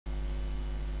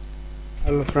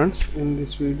Hello friends, in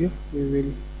this video we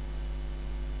will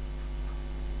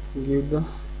give the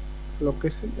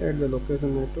location, add the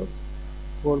location network.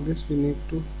 For this we need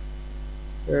to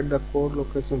add the core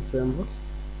location framework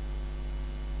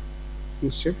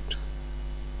in Shift.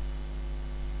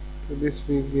 To this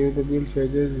we give the build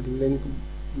phases link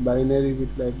binary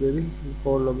with library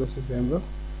core location framework.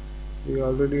 We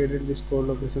already added this core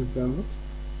location framework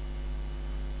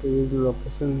to use the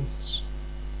location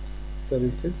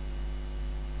services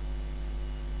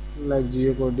like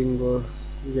geocoding or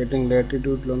getting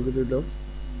latitude longitude of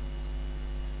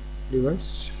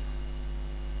device.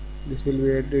 This will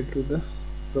be added to the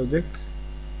project.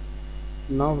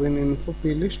 Now in info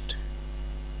plist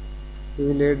we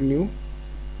will add new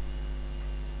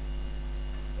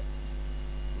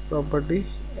property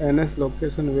ns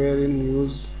location wherein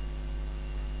use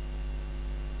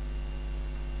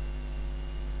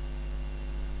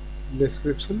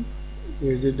description,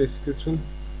 user description,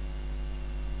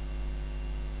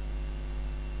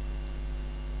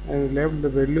 and left the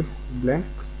value blank.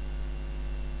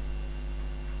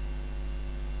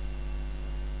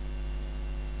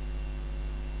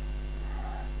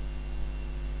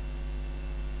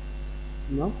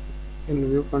 Now in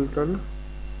view controller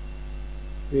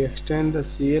we extend the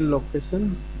CL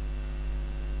location,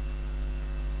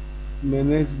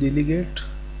 manage delegate,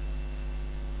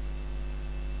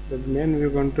 the main view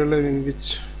controller in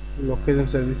which location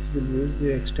services will use.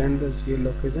 We extend the CL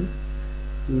location.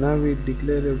 Now we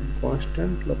declare a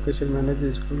constant location manager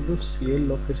is equal to CL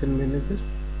location manager.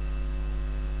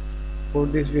 For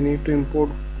this we need to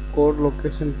import core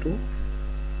location to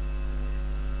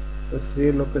the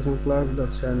CL location class,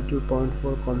 the central point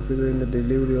for configuring the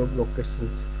delivery of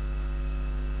locations.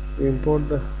 We import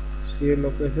the CL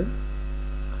location.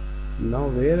 Now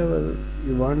wherever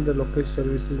you want the location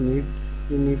services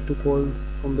you need to call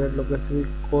from that location.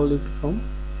 We call it from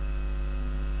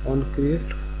on create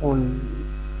on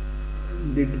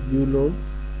did view load.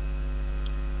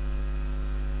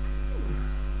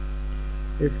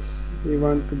 If we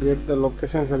want to get the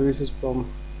location services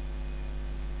from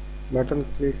button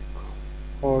click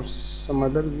or some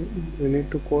other view, we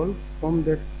need to call from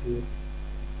that view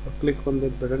or click on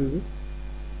that button view.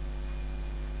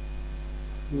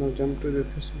 Now jump to the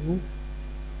view.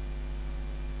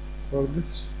 For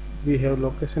this we have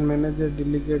location manager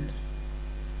delegate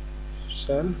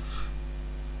self.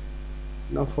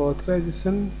 Now for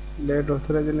authorization, let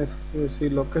authorization see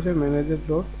location manager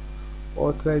dot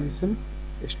authorization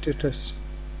status.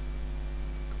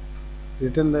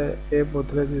 Return the app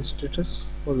authorization status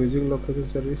for using location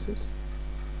services.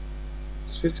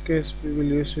 Switch case, we will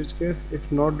use switch case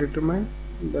if not determine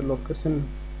the location.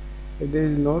 If there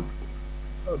is not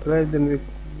authorized, then we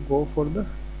go for the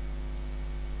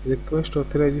request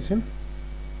authorization.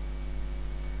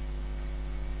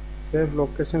 Save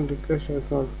location request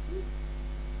authorization.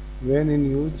 When in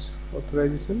use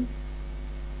authorization,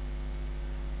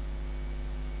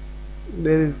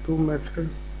 there is two methods: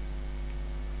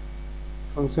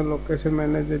 function location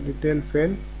manager detail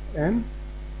fail and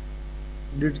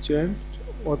did change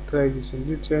authorization.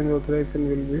 Did change authorization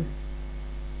will be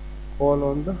call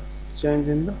on the change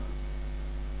in the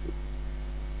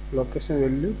location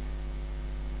value.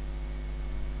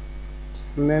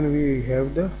 And then we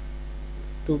have the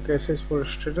two cases for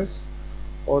status: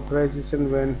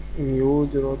 authorization when in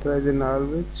use or authorization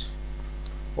always,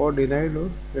 or denied or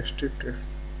restricted.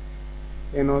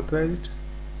 In authorized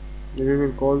we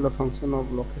will call the function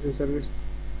of location service,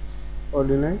 or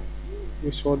denied we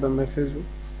show the message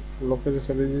location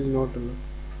service is not allowed.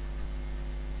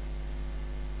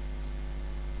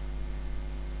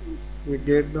 We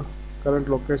get the current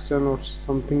location or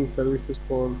something services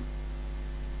for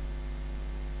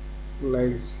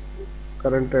like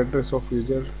current address of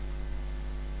user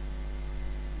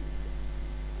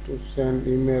to send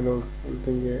email or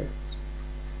something else.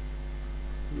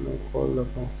 Now call the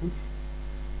function.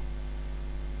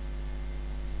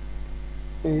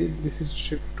 This is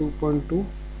Shift 2.2.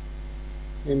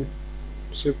 in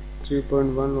Shift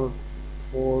 3.1 or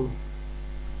 4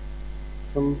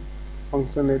 some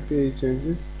function API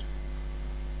changes.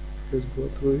 Let's go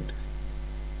through it.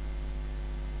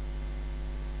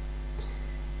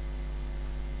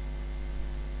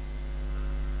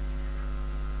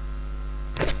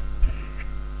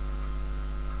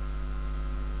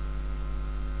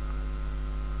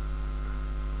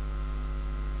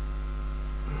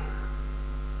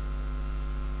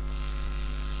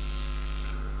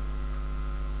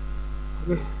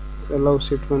 Okay, so allow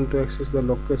Shift1 to access the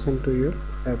location to your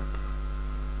app.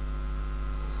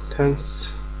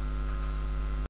 Thanks.